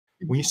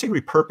when you say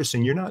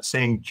repurposing, you're not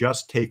saying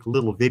just take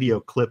little video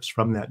clips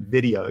from that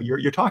video.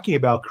 You're talking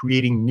about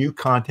creating new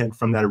content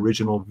from that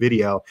original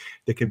video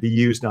that can be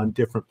used on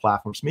different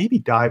platforms. Maybe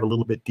dive a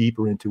little bit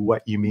deeper into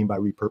what you mean by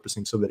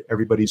repurposing so that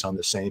everybody's on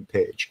the same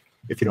page,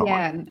 if you don't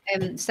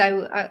mind.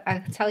 So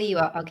I'll tell you,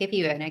 I'll give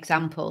you an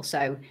example.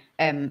 So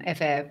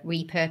of a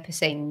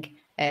repurposing,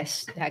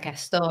 I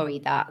guess, story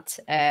that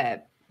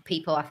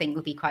people I think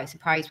would be quite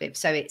surprised with.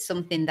 So it's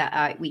something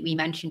that we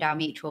mentioned our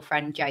mutual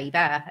friend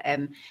Baer,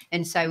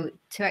 and so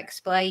to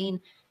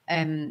explain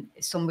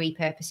some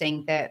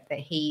repurposing that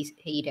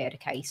he did.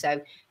 Okay,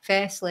 so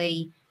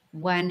firstly,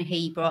 when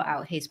he brought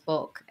out his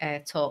book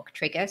Talk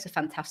Triggers, a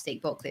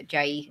fantastic book that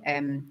Jay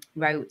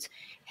wrote,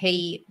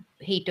 he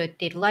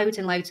did loads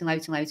and loads and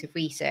loads and loads of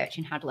research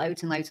and had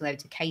loads and loads and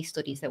loads of case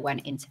studies that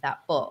went into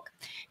that book.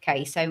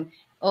 Okay, so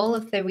all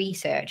of the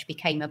research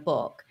became a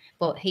book,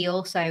 but he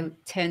also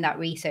turned that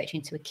research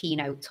into a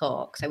keynote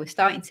talk. So we're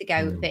starting to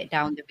go a bit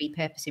down the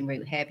repurposing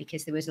route here,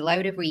 because there was a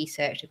load of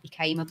research that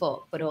became a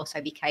book, but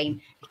also became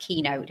a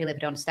keynote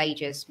delivered on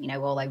stages,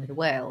 all over the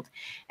world.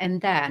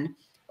 And then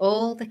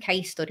all the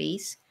case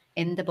studies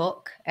in the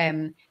book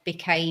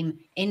became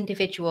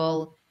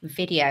individual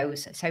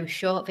videos, so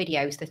short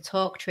videos. The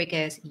Talk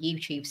Triggers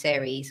YouTube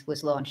series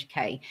was launched.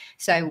 Okay,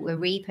 so we're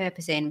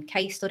repurposing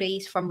case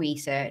studies from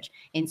research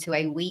into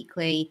a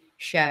weekly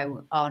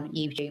show on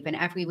YouTube, and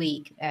every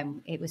week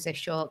it was a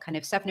short kind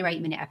of 7 or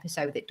 8 minute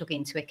episode that dug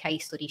into a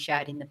case study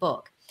shared in the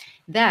book.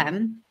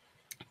 Then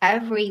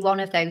every one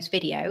of those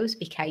videos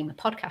became a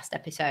podcast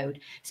episode.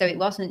 So it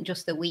wasn't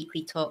just the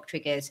weekly Talk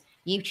Triggers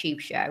YouTube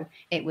show,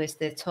 it was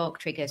the Talk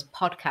Triggers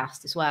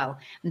podcast as well.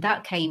 And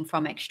that came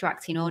from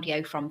extracting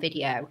audio from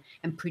video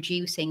and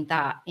producing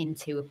that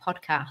into a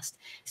podcast.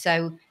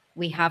 So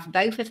we have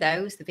both of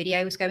those. The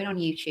video is going on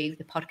YouTube,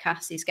 the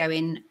podcast is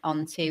going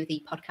onto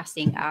the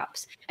podcasting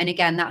apps. And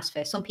again, that's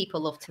for some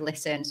people love to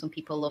listen, some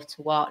people love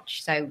to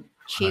watch. So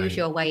choose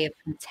your way of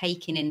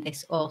taking in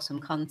this awesome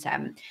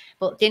content.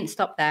 But didn't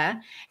stop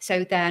there.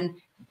 So then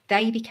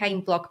they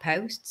became blog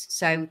posts.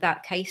 So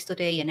that case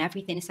study and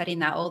everything said in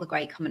that, all the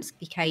great comments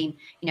became,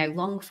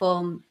 long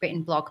form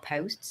written blog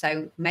posts.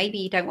 So maybe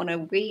you don't want to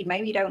read,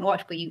 maybe you don't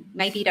watch, but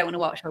maybe you don't want to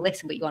watch or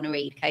listen, but you want to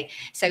read. Okay.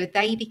 So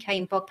they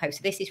became blog posts.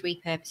 So this is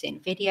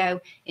repurposing video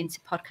into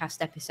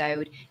podcast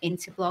episode,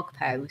 into blog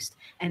post,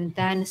 and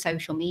then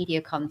social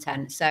media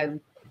content. So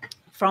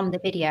from the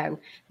video,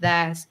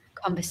 there's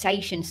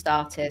conversation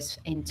starters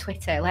in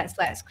Twitter.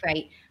 Let's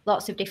create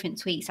lots of different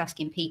tweets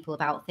asking people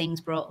about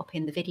things brought up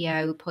in the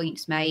video,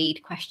 points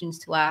made, questions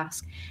to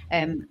ask.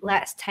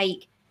 Let's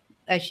take,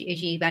 as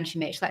you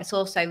mentioned, Mitch, let's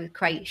also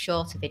create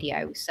shorter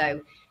videos.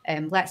 So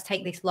let's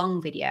take this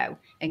long video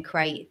and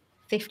create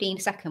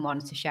 15-second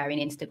ones to share in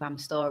Instagram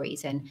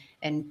stories and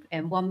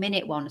 1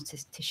 minute ones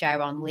to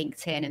share on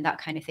LinkedIn and that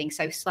kind of thing.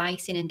 So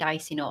slicing and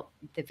dicing up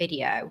the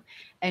video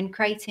and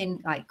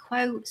creating like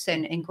quotes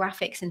and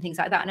graphics and things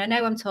like that. And I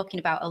know I'm talking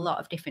about a lot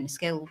of different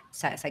skill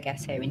sets, I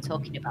guess, here in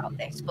talking about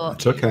this, but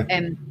it's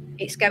okay.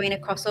 It's going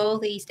across all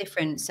these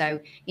different. So,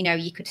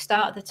 you could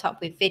start at the top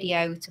with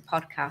video to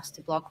podcast,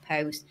 to blog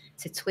post,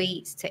 to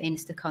tweets, to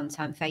Insta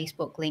content,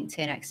 Facebook,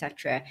 LinkedIn,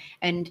 etc.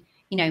 And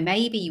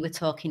maybe you were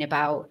talking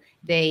about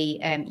the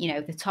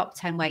top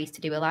 10 ways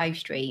to do a live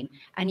stream,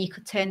 and you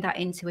could turn that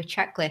into a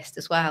checklist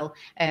as well,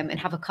 and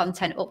have a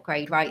content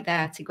upgrade right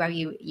there to grow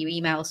your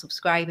email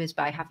subscribers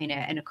by having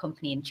an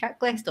accompanying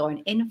checklist or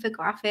an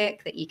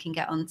infographic that you can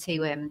get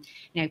onto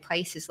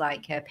places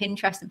like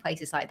Pinterest and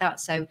places like that.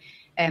 So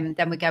then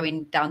we're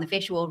going down the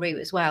visual route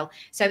as well.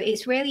 So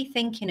it's really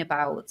thinking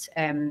about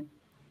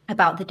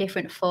the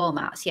different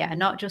formats,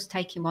 not just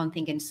taking one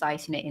thing and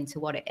slicing it into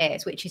what it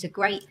is, which is a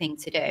great thing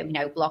to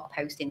do, blog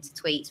post into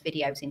tweets,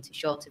 videos into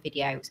shorter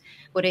videos,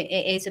 but it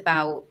is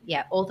about,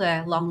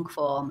 other long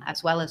form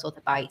as well as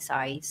other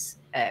bite-size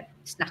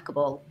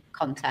snackable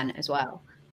content as well.